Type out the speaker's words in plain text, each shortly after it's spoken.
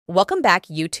Welcome back,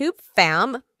 YouTube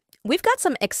fam. We've got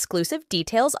some exclusive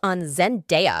details on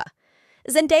Zendaya.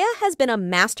 Zendaya has been a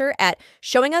master at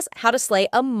showing us how to slay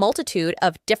a multitude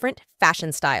of different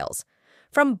fashion styles.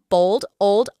 From bold,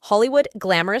 old Hollywood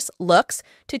glamorous looks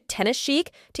to tennis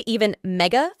chic to even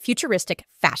mega futuristic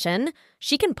fashion,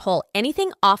 she can pull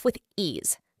anything off with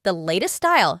ease. The latest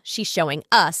style she's showing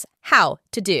us how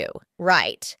to do.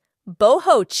 Right,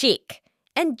 Boho-Chic.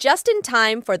 And just in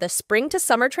time for the spring to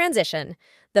summer transition,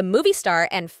 the movie star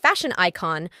and fashion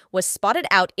icon was spotted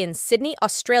out in Sydney,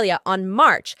 Australia on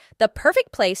March, the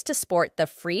perfect place to sport the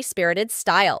free-spirited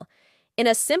style. In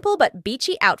a simple but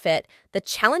beachy outfit, the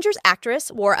Challenger's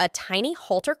actress wore a tiny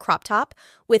halter crop top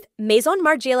with Maison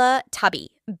Margiela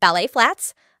tabi ballet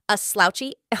flats, a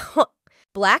slouchy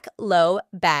black low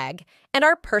bag, and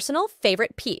our personal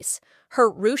favorite piece,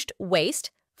 her ruched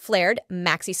waist, flared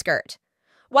maxi skirt.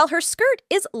 While her skirt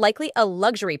is likely a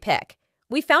luxury pick,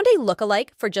 we found a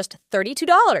lookalike for just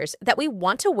 $32 that we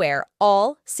want to wear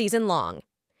all season long.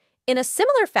 In a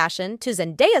similar fashion to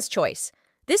Zendaya's choice,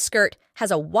 this skirt has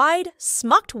a wide,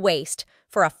 smocked waist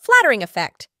for a flattering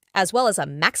effect, as well as a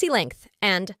maxi length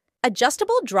and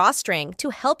adjustable drawstring to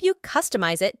help you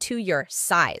customize it to your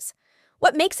size.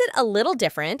 What makes it a little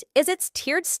different is its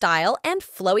tiered style and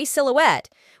flowy silhouette,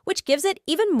 which gives it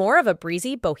even more of a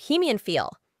breezy bohemian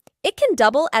feel. It can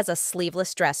double as a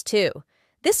sleeveless dress too.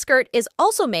 This skirt is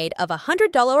also made of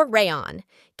 $100 rayon,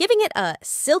 giving it a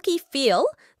silky feel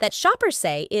that shoppers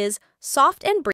say is soft and breezy.